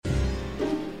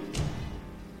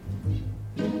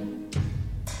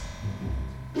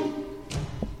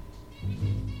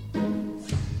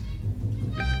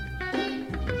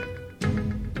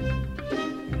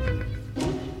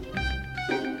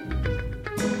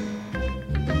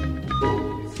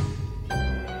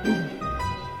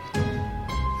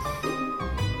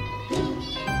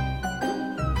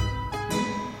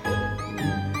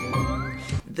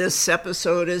This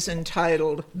episode is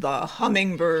entitled The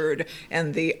Hummingbird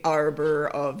and the Arbor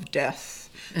of Death.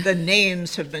 The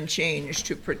names have been changed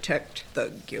to protect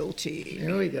the guilty.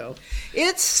 There we go.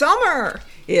 It's summer.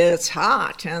 It's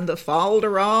hot, and the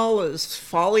falderal is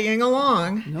volleying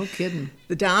along. No kidding.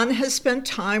 The Don has spent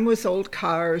time with old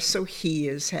cars, so he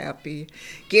is happy.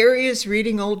 Gary is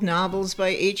reading old novels by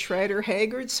H. Rider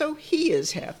Haggard, so he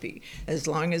is happy. As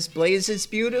long as Blaze is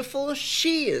beautiful,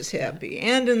 she is happy.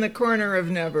 And in the corner of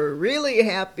never really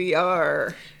happy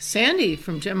are Sandy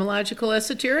from Gemological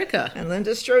Esoterica. and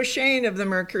Linda Stroshane of the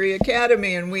Mercury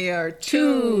Academy, and we are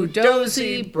Two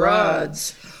Dozy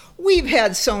Broads. We've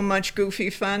had so much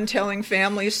goofy fun telling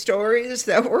family stories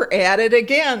that we're at it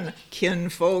again.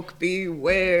 Kinfolk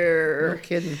beware. No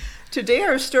kidding. Today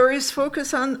our stories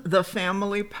focus on the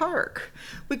family park.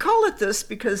 We call it this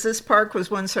because this park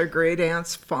was once our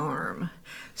great-aunt's farm.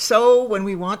 So when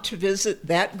we want to visit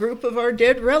that group of our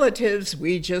dead relatives,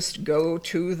 we just go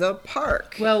to the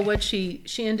park. Well, what she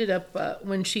ended up,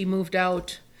 when she moved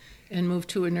out and moved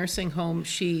to a nursing home,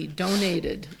 she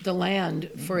donated the land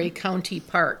for a county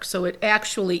park. So it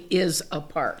actually is a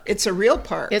park. It's a real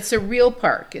park. It's a real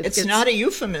park. It's not a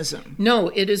euphemism. No,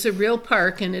 it is a real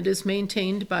park, and it is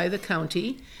maintained by the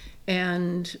county.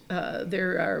 And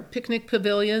there are picnic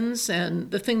pavilions, and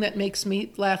the thing that makes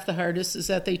me laugh the hardest is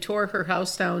that they tore her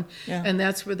house down, and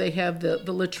that's where they have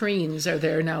the latrines are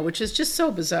there now, which is just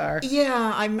so bizarre.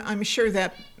 Yeah, I'm sure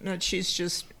that she's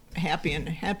just happy in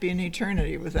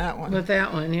eternity with that one. With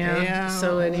that one, yeah.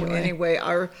 So anyway,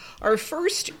 our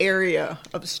first area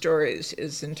of stories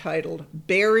is entitled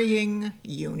Burying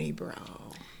Unibrow.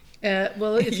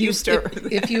 Well, if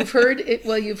you've heard it,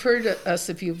 well, you've heard us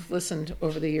if you've listened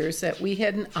over the years that we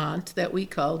had an aunt that we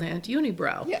called Aunt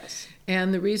Unibrow. Yes.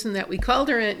 And the reason that we called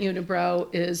her Aunt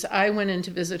Unibrow is I went in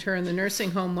to visit her in the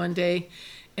nursing home one day,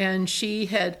 and she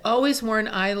had always worn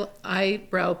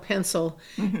eyebrow pencil.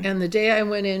 Mm-hmm. And the day I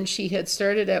went in, she had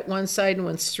started at one side and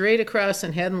went straight across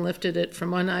and hadn't lifted it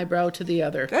from one eyebrow to the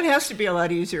other. That has to be a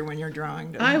lot easier when you're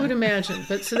drawing, doesn't I would imagine.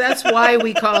 But so that's why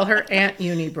we call her Aunt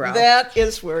Unibrow. That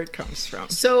is where it comes from.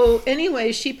 So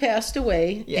anyway, she passed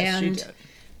away. Yes, she did.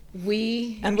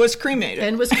 And was cremated.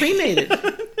 And was cremated.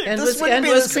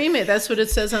 Cremated. That's what it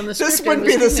says on the script. This wouldn't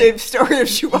be the same story if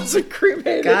she wasn't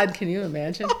cremated. God, can you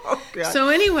imagine? Oh, God. So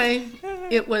anyway,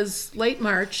 it was late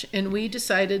March, and we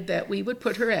decided that we would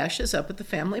put her ashes up at the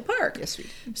family park. Yes, we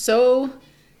did. So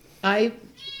I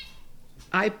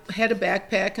had a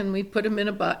backpack, and we put them in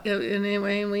a box.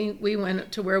 Anyway, and we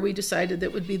went to where we decided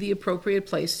that would be the appropriate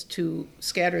place to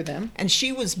scatter them. And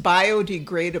she was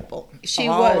biodegradable. She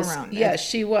all was. around. Yes,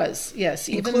 she was. Yes,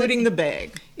 including the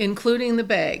bag. Including the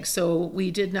bag. So we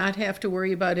did not have to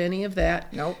worry about any of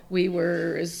that. Nope. We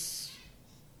were as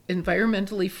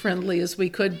environmentally friendly as we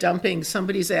could, dumping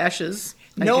somebody's ashes.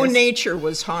 No nature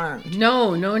was harmed.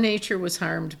 No nature was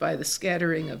harmed by the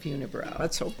scattering of unibrow.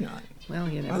 Let's hope not. Well,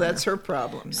 you know. Well, that's her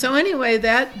problem. So anyway,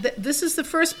 this is the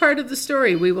first part of the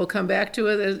story. We will come back to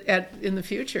it in the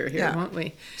future here, won't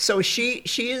we? So she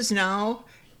is now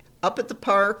up at the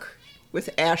park with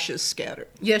ashes scattered.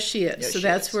 Yes, she is. Yes, so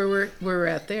that's where we're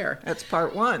at there. That's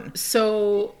part one.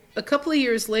 So a couple of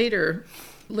years later,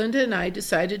 Linda and I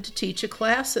decided to teach a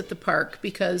class at the park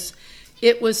because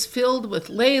it was filled with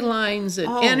ley lines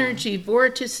and energy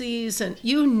vortices and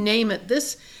you name it.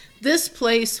 This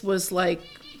place was like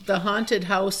the haunted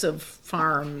house of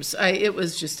farms. It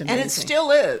was just amazing. And it still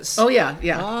is. Oh, yeah.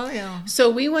 Oh, yeah. So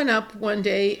we went up one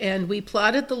day and we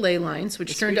plotted the ley lines,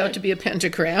 which turned out to be a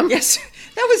pentagram. Yes,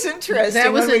 that was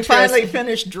interesting. We finally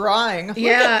finished drawing. Look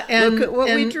at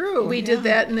what we drew. We did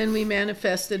that, and then we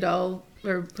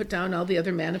put down all the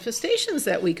other manifestations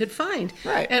that we could find.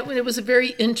 Right. And it was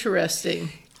very interesting.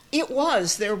 It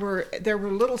was. There were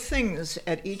little things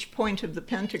at each point of the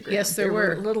pentagram. Yes, there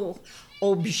were little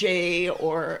objets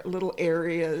or little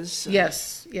areas.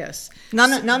 Yes.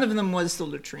 None of them was the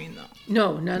latrine, though.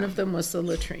 No, none of them was the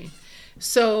latrine.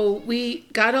 So we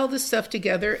got all this stuff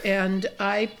together, and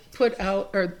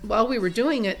while we were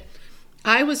doing it,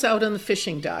 I was out on the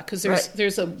fishing dock because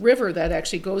there's a river that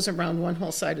actually goes around one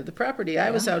whole side of the property.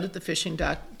 I was out at the fishing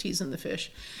dock teasing the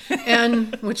fish,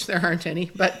 and which there aren't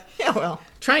any, but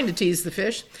trying to tease the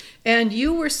fish. And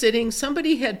you were sitting.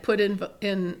 Somebody had put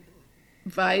in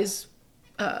vase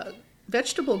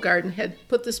vegetable garden had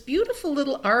put this beautiful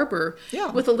little arbor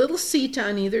with a little seat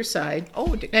on either side.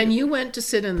 Oh, and you went to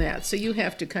sit in that, so you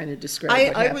have to kind of describe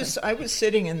what happened. I was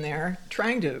sitting in there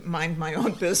trying to mind my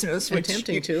own business, which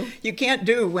you can't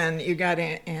do when you got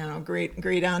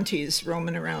great aunties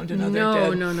roaming around and other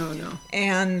dead. No.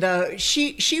 And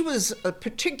she was a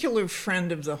particular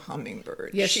friend of the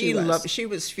hummingbird. Yes, she was. She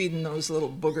was feeding those little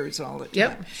boogers all the time.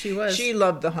 Yep, she was. She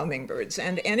loved the hummingbirds.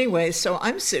 And anyway, so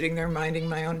I'm sitting there minding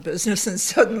my own business, and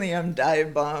suddenly I'm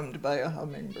dive-bombed by a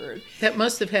hummingbird. That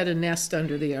must have had a nest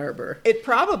under the arbor. It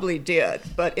probably did,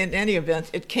 but in any event,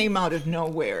 it came out of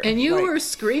nowhere. And you were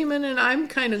screaming, and I'm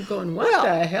kind of going, what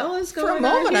the hell is going on here? For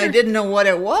a moment, I didn't know what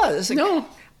it was. No.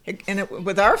 And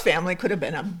with our family, it could have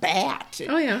been a bat.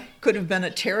 Oh, yeah. Could have been a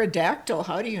pterodactyl.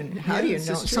 How do you know?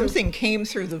 Something came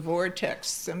through the vortex.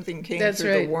 Something came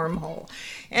through the wormhole.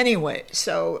 Anyway,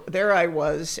 so there I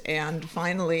was, and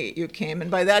finally you came. And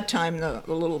by that time, the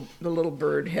little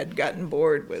bird had gotten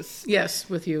bored with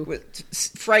you with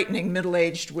frightening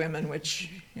middle-aged women,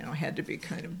 which had to be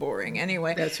kind of boring.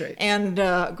 Anyway, that's right. And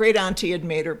great auntie had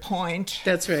made her point.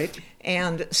 That's right.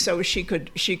 And so she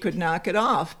could knock it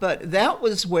off. But that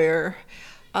was where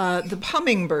the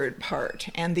hummingbird part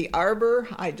and the arbor,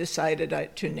 I decided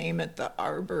to name it the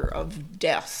Arbor of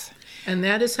Death. And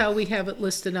that is how we have it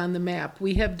listed on the map.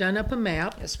 We have done up a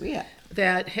map. Yes, we have.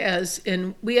 That has,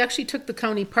 and we actually took the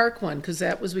county park one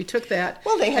because we took that.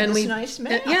 Well, they had this nice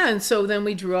map. And so then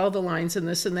we drew all the lines and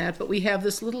this and that. But we have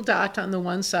this little dot on the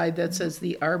one side that says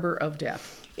the Arbor of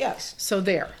Death. Yes. So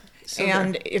there.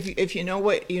 If you know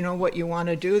what you want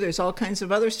to do, there's all kinds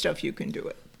of other stuff you can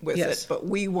do with it, but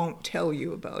we won't tell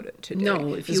you about it today.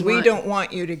 No, because we don't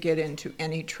want you to get into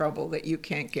any trouble that you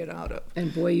can't get out of.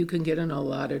 And boy, you can get in a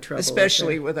lot of trouble,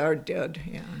 especially with our dead.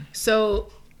 Yeah. So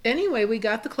anyway, we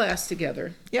got the class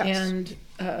together. Yes. And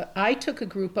I took a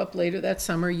group up later that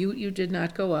summer. You did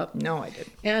not go up. No, I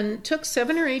didn't. And took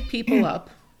 7 or 8 people up,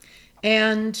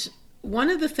 and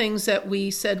one of the things that we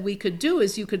said we could do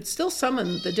is you could still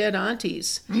summon the dead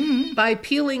aunties by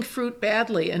peeling fruit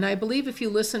badly. And I believe if you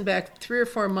listen back 3 or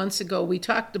 4 months ago, we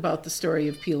talked about the story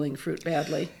of peeling fruit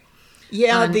badly.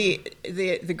 Yeah, the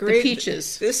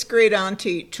peaches. This great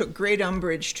auntie took great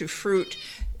umbrage to fruit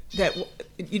that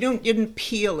you didn't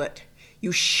peel it,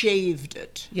 you shaved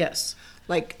it. Yes.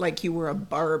 Like you were a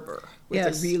barber with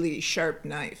a really sharp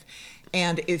knife.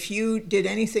 And if you did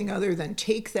anything other than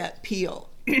take that peel,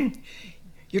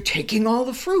 you're taking all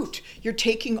the fruit. You're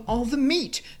taking all the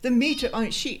meat. The meat on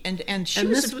she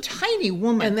was a tiny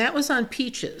woman. And that was on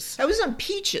peaches. That was on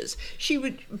peaches.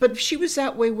 But she was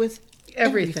that way with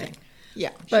everything. Yeah,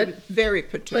 but she was very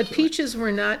particular. But peaches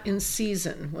were not in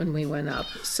season when we went up.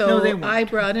 So I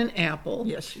brought an apple.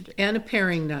 Yes, you did. And a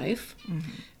paring knife. Mm-hmm.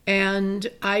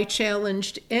 And I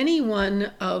challenged any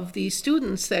one of the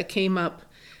students that came up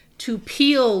to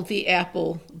peel the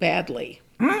apple badly.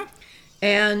 Mm-hmm.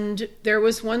 And there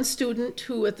was one student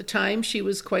who at the time, she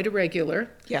was quite a regular.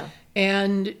 Yeah.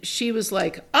 And she was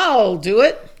like, I'll do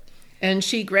it. And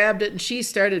she grabbed it and she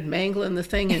started mangling the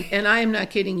thing. And I am not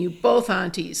kidding you, both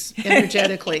aunties,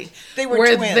 energetically, they were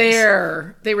twins.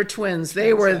 There. They were twins.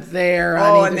 They were there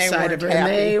on either side of her. And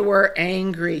they were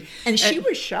angry. And she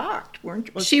was shocked, weren't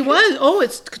you? She was. Oh,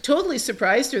 it's totally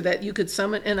surprised her that you could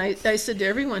summon. And I said to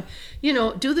everyone,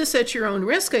 do this at your own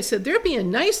risk. I said, they're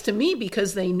being nice to me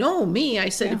because they know me. I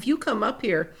said, if you come up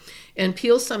here and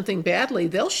peel something badly,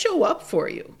 they'll show up for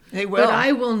you. They will. But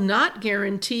I will not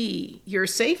guarantee your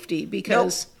safety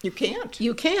because you can't.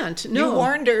 You can't. No. You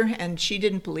warned her, and she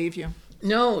didn't believe you.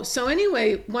 No. So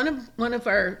anyway, one of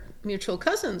our mutual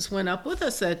cousins went up with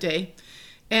us that day,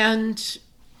 and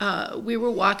we were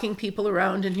walking people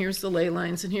around, and here's the ley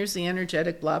lines, and here's the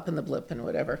energetic blop and the blip and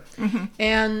whatever. Mm-hmm.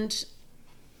 And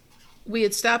we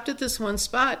had stopped at this one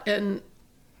spot, and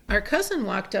our cousin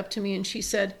walked up to me, and she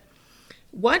said,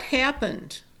 "What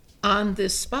happened on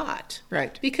this spot?"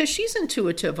 Right. Because she's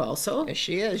intuitive also. Yes,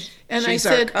 she is. And she's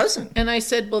our cousin. And I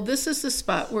said, well, this is the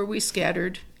spot where we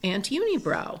scattered Aunt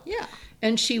Unibrow. Yeah.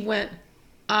 And she went,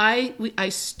 I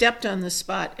stepped on the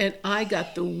spot and I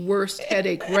got the worst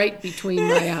headache right between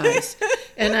my eyes.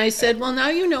 And I said, well, now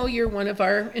you know you're one of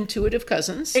our intuitive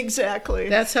cousins. Exactly.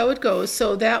 That's how it goes.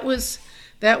 So that was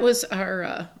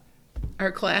our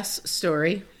class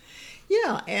story.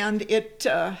 Yeah, and it...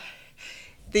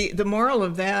 The moral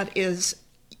of that is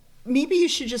maybe you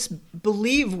should just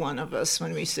believe one of us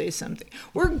when we say something.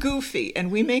 We're goofy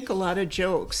and we make a lot of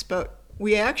jokes, but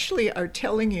we actually are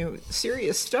telling you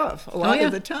serious stuff a lot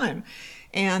of the time.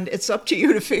 And it's up to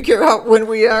you to figure out when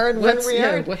we are and when we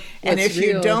aren't. And if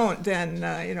you don't, then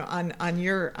on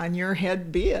your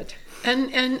head be it.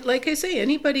 And like I say,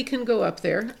 anybody can go up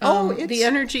there. The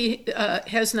energy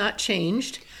has not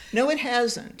changed. No, it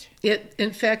hasn't. It,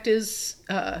 in fact, is.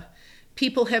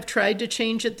 People have tried to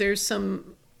change it. There's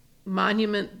some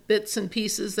monument bits and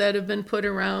pieces that have been put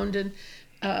around, and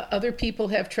other people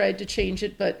have tried to change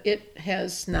it, but it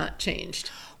has not changed.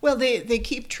 Well, they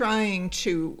keep trying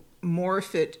to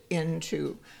morph it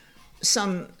into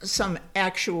some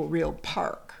actual real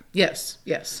park. Yes.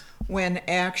 When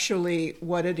actually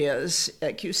what it is,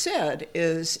 like you said,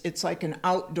 is it's like an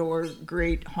outdoor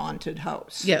great haunted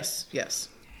house. Yes.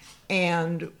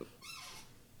 And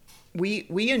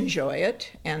we enjoy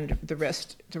it, and the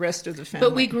rest of the family.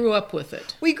 But we grew up with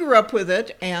it. We grew up with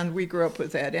it, and we grew up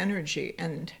with that energy.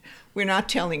 And we're not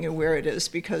telling you where it is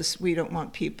because we don't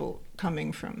want people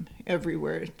coming from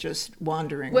everywhere just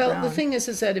wandering around. Well, the thing is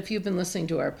that if you've been listening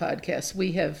to our podcast,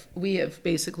 we have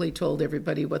basically told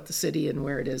everybody what the city and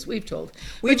where it is. We've told.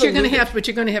 But you're going to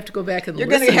have to go back and listen.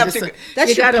 You're going to have to.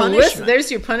 That's your punishment. There's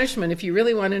your punishment. If you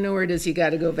really want to know where it is, you got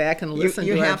to go back and listen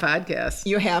to our podcast.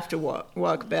 You have to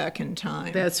walk back in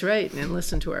time. That's right, and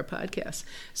listen to our podcast.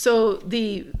 So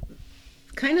the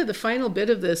final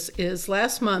bit of this is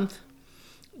last month,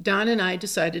 Don and I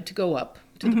decided to go up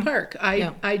to the park.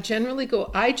 I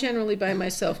generally by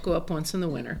myself go up once in the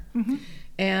winter.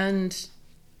 And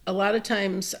a lot of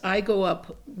times I go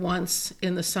up once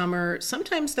in the summer.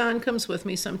 Sometimes Don comes with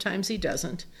me, sometimes he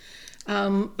doesn't.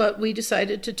 But we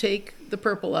decided to take the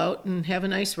Purple out and have a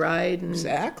nice ride. And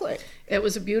exactly. It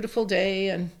was a beautiful day,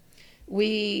 and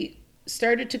we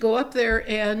started to go up there,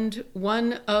 and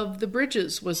one of the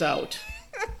bridges was out.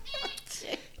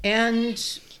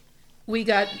 And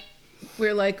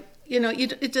we're like, you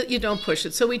don't push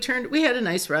it. So we had a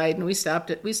nice ride, and we stopped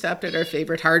at our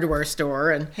favorite hardware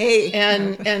store, and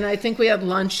I think we had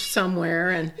lunch somewhere,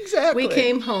 and exactly. We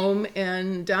came home,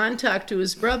 and Don talked to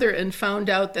his brother and found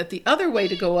out that the other way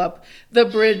to go up, the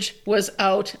bridge was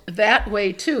out that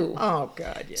way too. Oh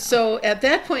God, yeah. So at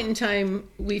that point in time,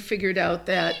 we figured out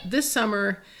that this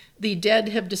summer the dead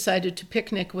have decided to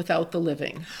picnic without the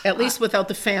living, at least without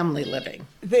the family living.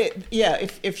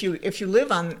 If you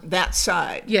live on that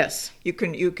side, yes, you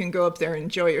can go up there and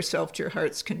enjoy yourself to your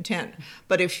heart's content.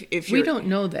 But if we don't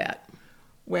know that,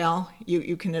 well,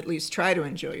 you can at least try to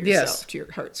enjoy yourself to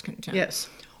your heart's content. Yes,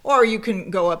 or you can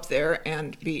go up there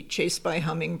and be chased by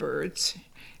hummingbirds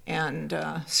and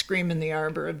scream in the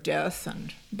arbor of death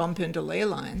and bump into ley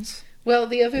lines. Well,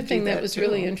 the other thing that was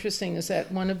really interesting is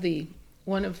that one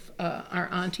of our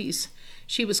aunties,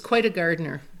 she was quite a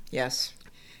gardener. Yes.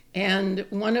 And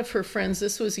one of her friends,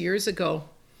 this was years ago,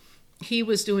 he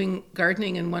was doing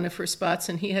gardening in one of her spots,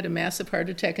 and he had a massive heart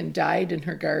attack and died in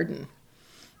her garden.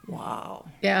 Wow.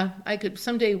 Yeah, I could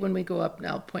someday when we go up, and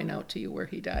I'll point out to you where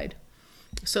he died.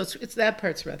 So it's that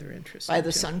part's rather interesting. By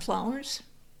the sunflowers?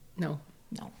 No.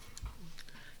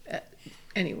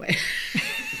 Anyway.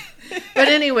 But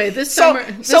anyway, this summer...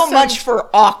 much for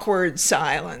awkward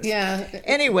silence. Yeah.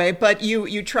 Anyway, but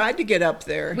you tried to get up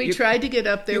there. We tried to get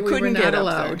up there. We were not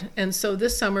allowed. And so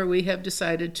this summer we have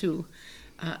decided to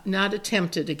not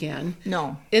attempt it again.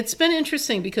 No. It's been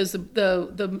interesting because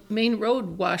the main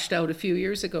road washed out a few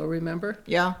years ago, remember?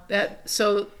 Yeah.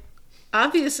 So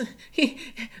obviously,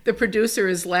 the producer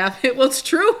is laughing. Well, it's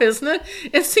true, isn't it?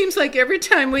 It seems like every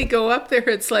time we go up there,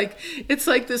 it's like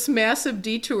this massive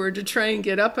detour to try and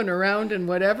get up and around and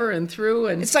whatever and through.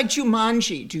 And it's like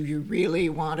Jumanji. Do you really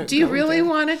want to? Do you really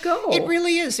want to go? It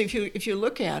really is. If you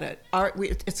look at it,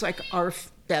 it's like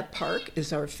that park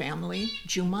is our family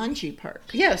Jumanji park.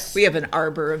 Yes. We have an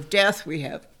arbor of death. We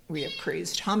have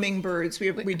crazed hummingbirds.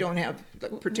 We don't have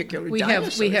particular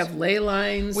dinosaurs. We have ley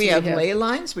lines. We have ley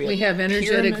lines. We have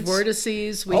energetic pyramids.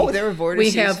 Vortices. There are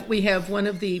vortices. We have one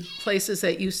of the places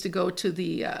that used to go to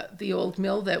the old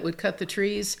mill that would cut the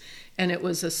trees, and it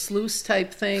was a sluice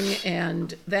type thing,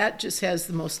 and that just has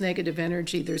the most negative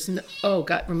energy.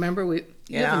 Remember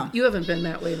you haven't been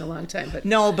that way in a long time, but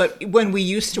no, but when we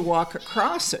used to walk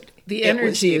across it, the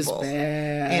energy is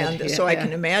bad, and so I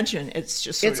can imagine it's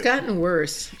just it's gotten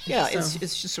worse. Yeah, so.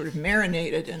 It's just sort of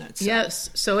marinated in itself. Yes.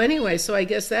 So anyway, I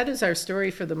guess that is our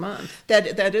story for the month.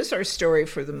 That is our story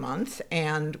for the month,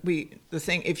 and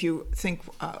if you think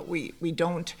we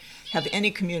don't have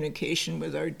any communication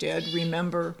with our dead,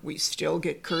 remember we still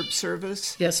get curb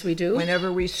service. Yes, we do.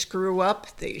 Whenever we screw up,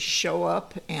 they show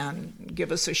up and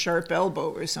give us a sharp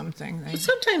elbow or something. But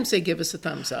sometimes they give us a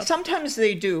thumbs up. Sometimes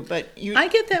they do, but I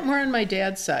get that more on my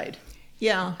dad's side.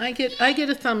 Yeah, I get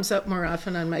a thumbs up more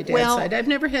often on my dad's side. I've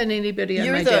never had anybody on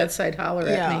my dad's side holler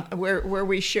at me. Where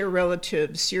we share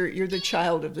relatives, you're the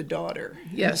child of the daughter.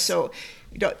 Yes. And so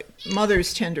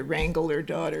mothers tend to wrangle their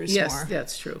daughters more. Yes,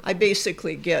 that's true. I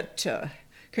basically get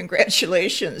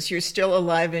Congratulations, you're still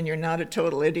alive and you're not a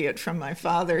total idiot from my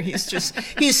father.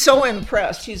 He's so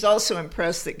impressed. He's also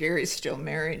impressed that Gary's still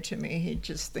married to me. He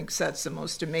just thinks that's the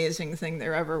most amazing thing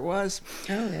there ever was.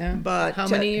 Oh, yeah. But how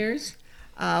many years?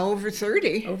 Over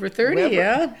 30. Over 30,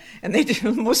 yeah. And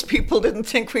most people didn't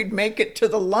think we'd make it to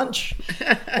the lunch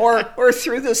or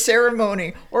through the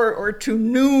ceremony or to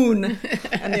noon.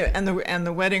 And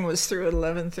the wedding was through at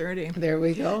 11:30. There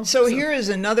we go. So here is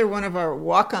another one of our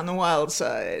Walk on the Wild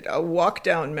Side, a walk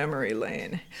down memory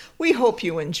lane. We hope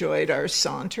you enjoyed our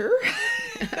saunter.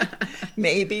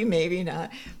 Maybe, maybe not.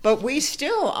 But we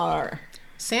still are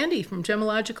Sandy from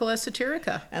Gemological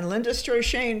Esoterica. And Linda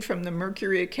Stroshane from the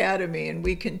Mercury Academy, and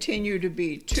we continue to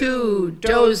be two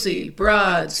Dozy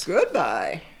Broads.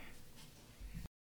 Goodbye.